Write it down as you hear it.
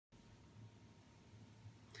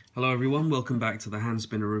Hello everyone, welcome back to the Hand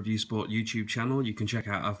Spinner Review Sport YouTube channel. You can check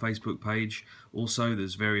out our Facebook page. Also,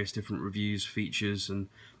 there's various different reviews, features and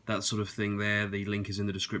that sort of thing there. The link is in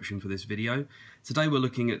the description for this video. Today we're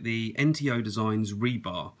looking at the NTO Designs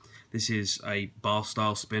ReBar. This is a bar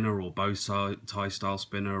style spinner or bow tie style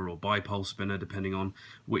spinner or bipole spinner, depending on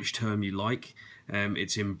which term you like.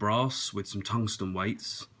 It's in brass with some tungsten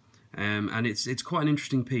weights. And it's quite an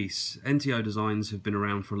interesting piece. NTO Designs have been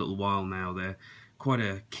around for a little while now. They're quite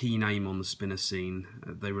a key name on the spinner scene.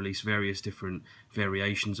 They release various different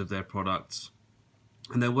variations of their products,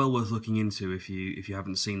 and they're well worth looking into if you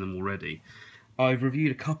haven't seen them already. I've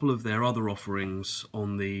reviewed a couple of their other offerings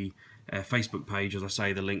on the Facebook page. As I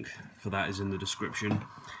say, the link for that is in the description.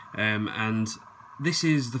 And this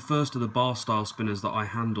is the first of the bar style spinners that I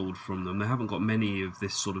handled from them. They haven't got many of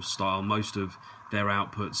this sort of style. Most of their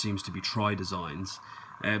output seems to be tri-designs.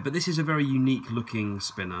 But this is a very unique looking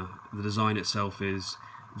spinner. The design itself is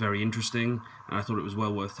very interesting, and I thought it was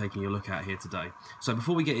well worth taking a look at here today. So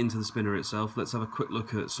before we get into the spinner itself, let's have a quick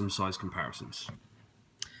look at some size comparisons.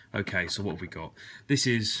 Okay, so what have we got? This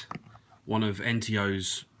is one of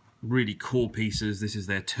NTO's really core pieces. This is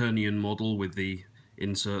their Turnian model with the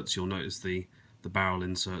inserts. You'll notice the barrel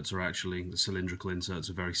inserts are actually, the cylindrical inserts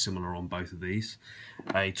are very similar on both of these.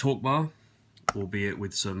 A torque bar, albeit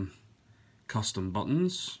with some custom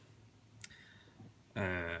buttons,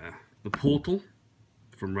 the portal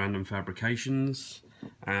from Random Fabrications,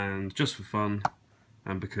 and just for fun,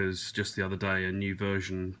 and because just the other day a new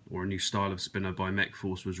version or a new style of spinner by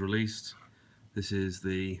MechForce was released, this is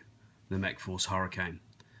the MechForce Hurricane.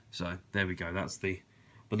 So there we go, that's the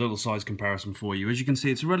little size comparison for you. As you can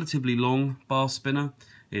see, it's a relatively long bar spinner.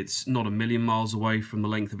 It's not a million miles away from the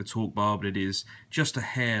length of a torque bar, but it is just a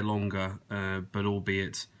hair longer, but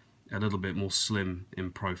albeit a little bit more slim in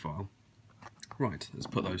profile. Right, let's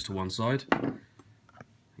put those to one side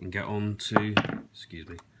and get on to,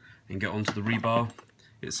 the ReBar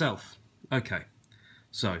itself. Okay,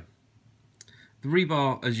 so the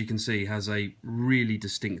ReBar, as you can see, has a really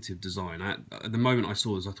distinctive design. At the moment I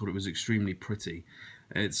saw this, I thought it was extremely pretty.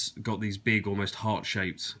 It's got these big, almost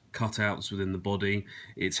heart-shaped cutouts within the body.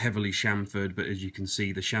 It's heavily chamfered, but as you can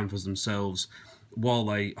see, the chamfers themselves, while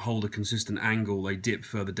they hold a consistent angle, they dip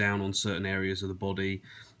further down on certain areas of the body.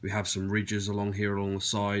 We have some ridges along here along the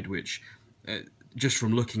side, which just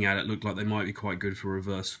from looking at it look like they might be quite good for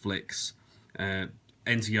reverse flicks.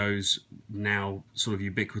 NTO's now sort of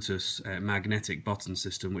ubiquitous magnetic button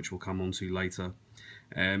system, which we'll come on to later.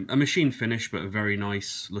 A machine finish, but a very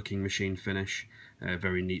nice looking machine finish,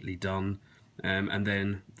 very neatly done. And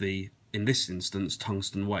then in this instance,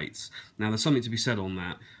 tungsten weights. Now there's something to be said on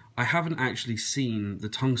that. I haven't actually seen the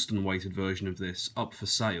tungsten weighted version of this up for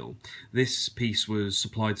sale. This piece was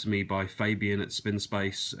supplied to me by Fabian at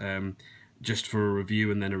SpinSpace, just for a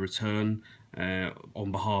review and then a return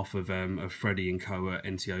on behalf of Freddie and Co at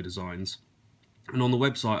NTO Designs. And on the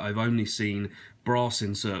website I've only seen brass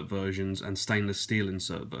insert versions and stainless steel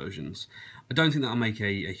insert versions. I don't think that'll make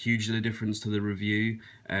a huge difference to the review,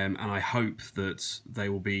 and I hope that they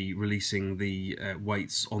will be releasing the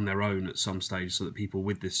weights on their own at some stage so that people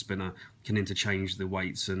with this spinner can interchange the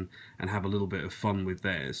weights and have a little bit of fun with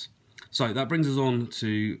theirs. So that brings us on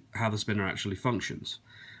to how the spinner actually functions.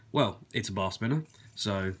 Well, it's a bar spinner,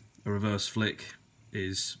 so a reverse flick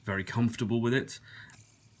is very comfortable with it.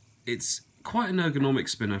 It's quite an ergonomic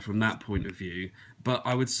spinner from that point of view, but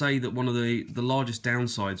I would say that one of the largest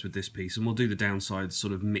downsides with this piece, and we'll do the downsides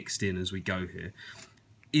sort of mixed in as we go here,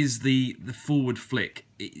 is the forward flick.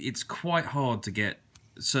 It's quite hard to get,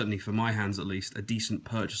 certainly for my hands at least, a decent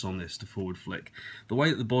purchase on this to forward flick. The way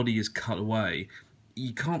that the body is cut away,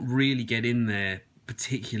 you can't really get in there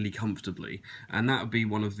particularly comfortably, and that would be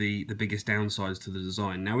one of the biggest downsides to the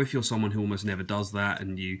design. Now if you're someone who almost never does that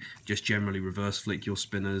and you just generally reverse flick your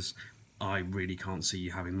spinners, I really can't see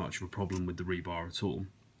you having much of a problem with the ReBar at all.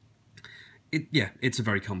 Yeah, it's a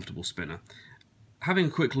very comfortable spinner. Having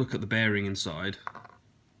a quick look at the bearing inside,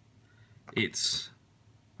 it's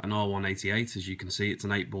an R188, as you can see. It's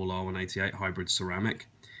an 8-ball R188 hybrid ceramic.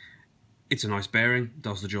 It's a nice bearing,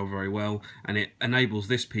 does the job very well, and it enables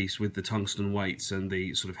this piece with the tungsten weights and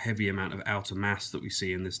the sort of heavy amount of outer mass that we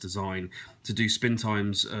see in this design to do spin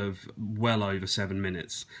times of well over 7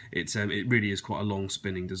 minutes. It really is quite a long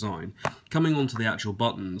spinning design. Coming on to the actual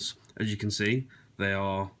buttons, as you can see, they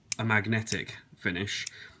are a magnetic finish.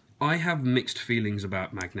 I have mixed feelings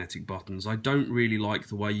about magnetic buttons. I don't really like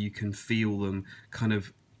the way you can feel them kind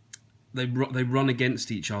of they run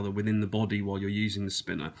against each other within the body while you're using the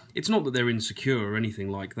spinner. It's not that they're insecure or anything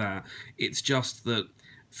like that. It's just that,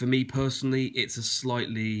 for me personally, it's a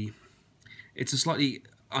slightly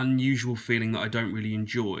unusual feeling that I don't really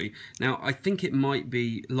enjoy. Now, I think it might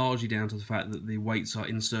be largely down to the fact that the weights are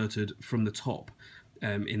inserted from the top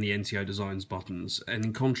in the NTO Designs buttons, and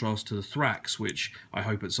in contrast to the Thrax, which I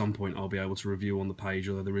hope at some point I'll be able to review on the page,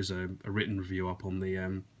 although there is a written review up on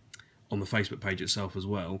the Facebook page itself as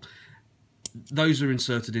well. Those are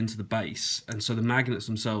inserted into the base, and so the magnets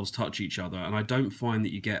themselves touch each other, and I don't find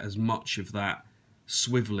that you get as much of that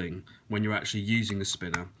swiveling when you're actually using the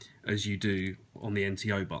spinner as you do on the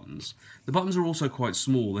NTO buttons. The buttons are also quite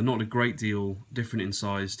small. They're not a great deal different in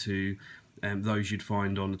size to those you'd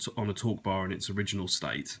find on a torque bar in its original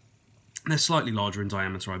state. They're slightly larger in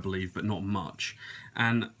diameter, I believe, but not much.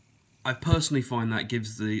 And I personally find that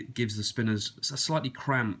gives the spinners a slightly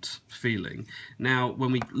cramped feeling. Now,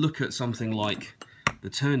 when we look at something like the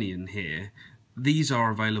Turnian here, these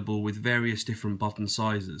are available with various different button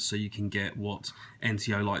sizes, so you can get what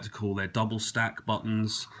NTO like to call their double stack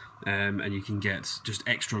buttons, and you can get just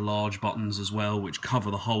extra large buttons as well, which cover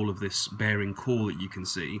the whole of this bearing core that you can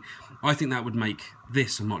see. I think that would make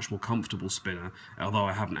this a much more comfortable spinner, although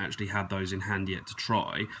I haven't actually had those in hand yet to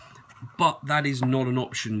try. But that is not an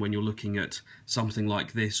option when you're looking at something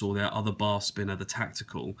like this or their other bar spinner, the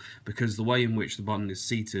Tactical, because the way in which the button is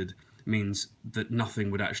seated means that nothing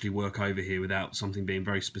would actually work over here without something being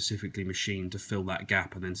very specifically machined to fill that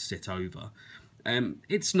gap and then sit over.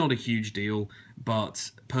 It's not a huge deal, but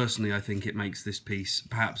personally I think it makes this piece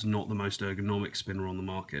perhaps not the most ergonomic spinner on the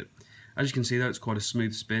market. As you can see though, it's quite a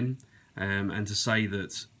smooth spin, and to say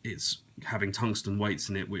that it's having tungsten weights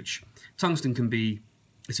in it, which tungsten can be,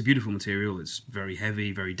 it's a beautiful material, it's very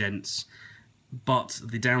heavy, very dense, but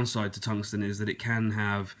the downside to tungsten is that it can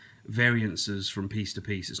have variances from piece to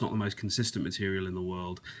piece. It's not the most consistent material in the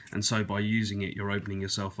world, and so by using it you're opening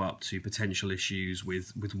yourself up to potential issues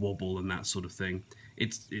with wobble and that sort of thing.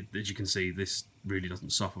 As you can see, this really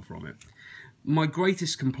doesn't suffer from it. My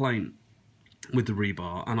greatest complaint with the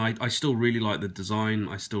ReBar, and I still really like the design,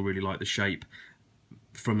 I still really like the shape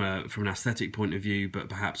from an aesthetic point of view, but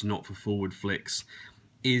perhaps not for forward flicks,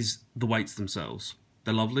 is the weights themselves.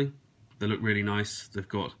 They're lovely. They look really nice. They've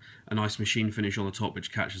got a nice machine finish on the top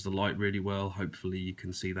which catches the light really well. Hopefully you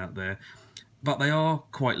can see that there. But they are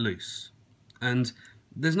quite loose. And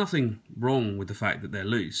there's nothing wrong with the fact that they're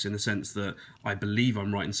loose, in the sense that I believe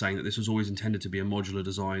I'm right in saying that this was always intended to be a modular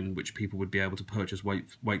design which people would be able to purchase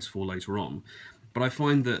weights for later on. But I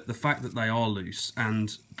find that the fact that they are loose,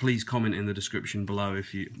 and please comment in the description below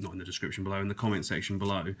if you, not in the description below, in the comment section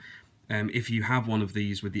below, if you have one of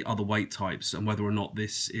these with the other weight types, and whether or not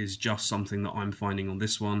this is just something that I'm finding on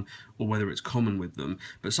this one, or whether it's common with them.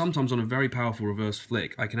 But sometimes on a very powerful reverse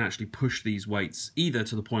flick, I can actually push these weights either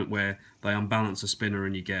to the point where they unbalance a spinner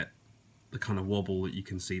and you get the kind of wobble that you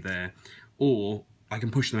can see there, or I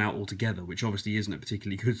can push them out altogether, which obviously isn't a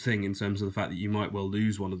particularly good thing in terms of the fact that you might well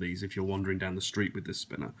lose one of these if you're wandering down the street with this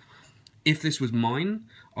spinner. If this was mine,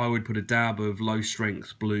 I would put a dab of low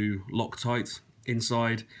strength blue Loctite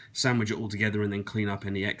inside, sandwich it all together and then clean up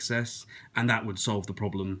any excess, and that would solve the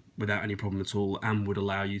problem without any problem at all, and would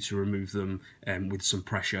allow you to remove them with some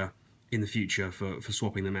pressure in the future for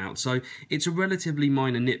swapping them out. So it's a relatively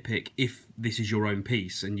minor nitpick if this is your own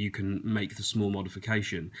piece and you can make the small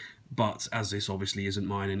modification, but as this obviously isn't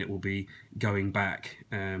mine and it will be going back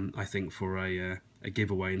I think for a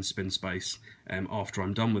giveaway in Spin Space after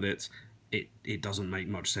I'm done with it, it doesn't make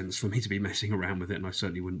much sense for me to be messing around with it, and I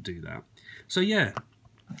certainly wouldn't do that. So yeah,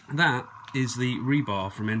 that is the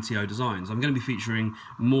ReBar from NTO Designs. I'm going to be featuring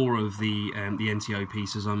more of the NTO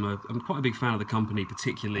pieces. I'm quite a big fan of the company,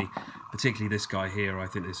 particularly this guy here. I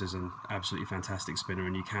think this is an absolutely fantastic spinner,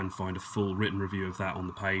 and you can find a full written review of that on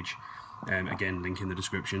the page. Again, link in the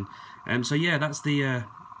description. So yeah, that's the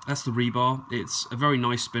ReBar. It's a very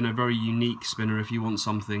nice spinner, very unique spinner. If you want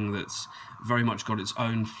something that's very much got its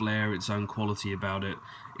own flair, its own quality about it,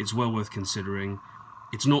 it's well worth considering.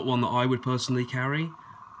 It's not one that I would personally carry.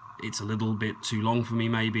 It's a little bit too long for me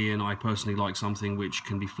maybe, and I personally like something which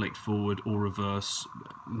can be flicked forward or reverse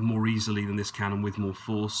more easily than this can and with more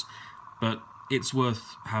force. But it's worth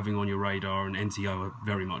having on your radar, and NTO are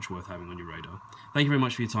very much worth having on your radar. Thank you very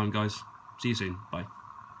much for your time, guys. See you soon. Bye.